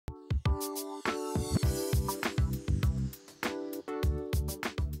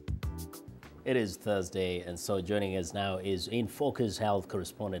It is Thursday, and so joining us now is In Focus Health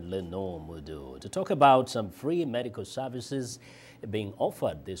correspondent Linord Moudou to talk about some free medical services being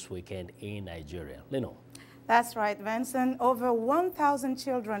offered this weekend in Nigeria. Linord. That's right, Vincent. Over 1,000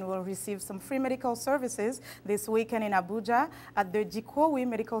 children will receive some free medical services this weekend in Abuja at the Jikowi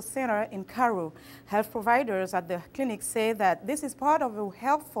Medical Center in Karu. Health providers at the clinic say that this is part of a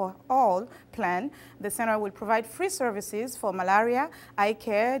Health for All plan. The center will provide free services for malaria, eye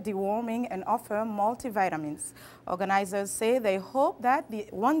care, deworming, and offer multivitamins. Organizers say they hope that the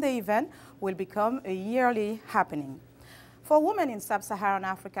one-day event will become a yearly happening. For women in sub-Saharan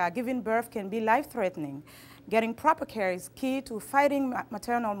Africa, giving birth can be life-threatening. Getting proper care is key to fighting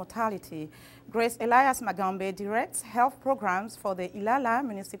maternal mortality. Grace Elias Magembe directs health programs for the Ilala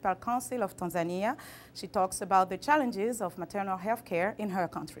Municipal Council of Tanzania. She talks about the challenges of maternal health care in her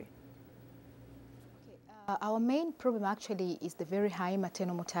country. Our main problem actually is the very high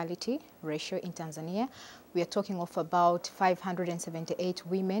maternal mortality ratio in Tanzania. We are talking of about 578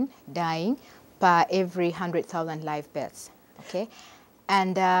 women dying per every 100,000 live births. Okay.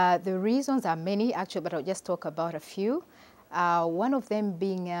 And the reasons are many, actually, but I'll just talk about a few. One of them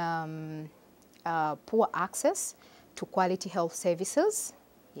being poor access to quality health services,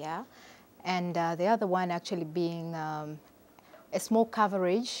 yeah. And the other one actually being a small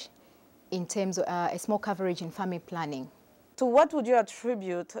coverage in terms of a small coverage in family planning. To what would you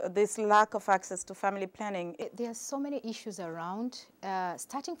attribute this lack of access to family planning? There are so many issues around,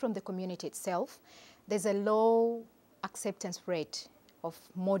 starting from the community itself. There's a low acceptance rate of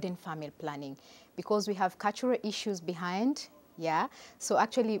modern family planning because we have cultural issues behind, yeah. So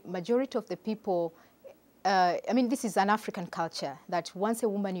actually, majority of the people, I mean, this is an African culture that once a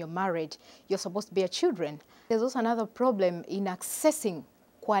woman you're married, you're supposed to bear children. There's also another problem in accessing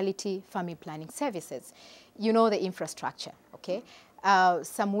quality family planning services. You know, the infrastructure, okay?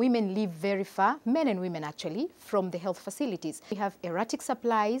 Some women live very far, men and women actually, from the health facilities. We have erratic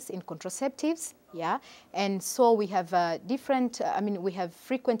supplies in contraceptives, yeah, and so we have we have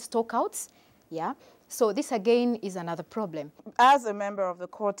frequent stockouts, yeah. So this again is another problem. As a member of the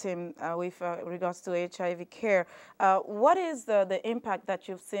core team with regards to HIV care, what is the impact that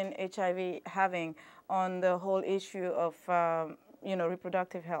you've seen HIV having on the whole issue of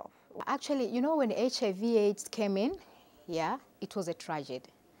reproductive health? Actually, you know, when HIV/AIDS came in, yeah, it was a tragedy.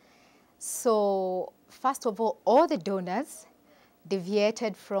 So first of all the donors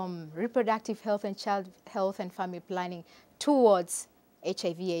deviated from reproductive health and child health and family planning towards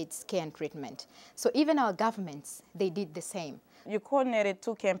HIV/AIDS care and treatment. So even our governments, they did the same. You coordinated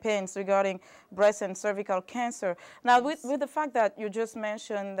 2 campaigns regarding breast and cervical cancer. Now, yes. with the fact that you just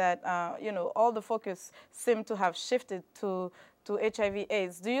mentioned that, all the focus seemed to have shifted to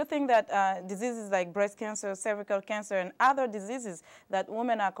HIV/AIDS, do you think that diseases like breast cancer, cervical cancer, and other diseases that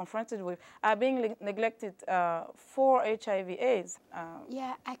women are confronted with are being neglected for HIV/AIDS?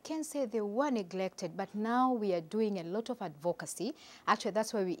 Yeah, I can say they were neglected, but now we are doing a lot of advocacy. Actually,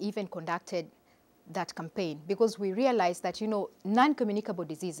 that's why we even conducted that campaign, because we realized that, non-communicable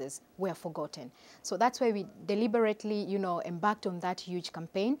diseases were forgotten. So that's why we deliberately, embarked on that huge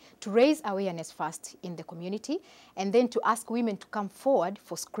campaign to raise awareness first in the community, and then to ask women to come forward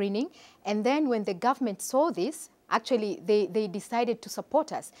for screening. And then when the government saw this, actually, they decided to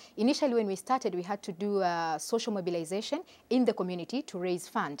support us. Initially, when we started, we had to do social mobilization in the community to raise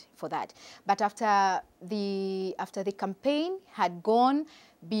funds for that. But after the campaign had gone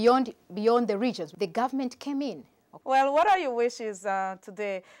beyond the regions, the government came in. Well, what are your wishes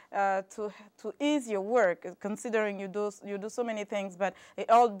today to ease your work, considering you do so many things, but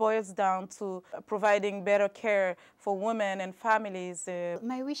it all boils down to providing better care for women and families?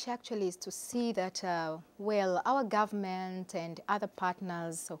 My wish actually is to see that, our government and other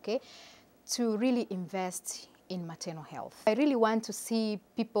partners, okay, to really invest in maternal health. I really want to see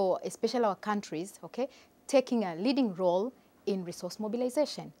people, especially our countries, okay, taking a leading role in resource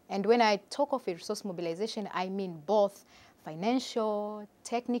mobilization. And when I talk of a resource mobilization, I mean both financial,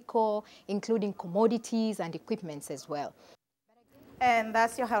 technical, including commodities and equipments as well. And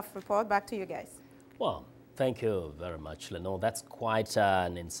that's your health report. Back to you guys. Well, thank you very much, Linord. That's quite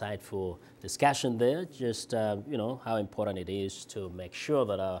an insightful discussion there, just, how important it is to make sure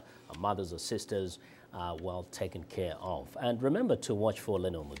that our mothers or sisters are well taken care of. And remember to watch for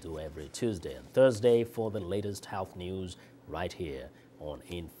Linord Moudou every Tuesday and Thursday for the latest health news right here on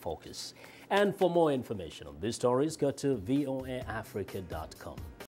In Focus. And for more information on these stories, go to voaafrica.com.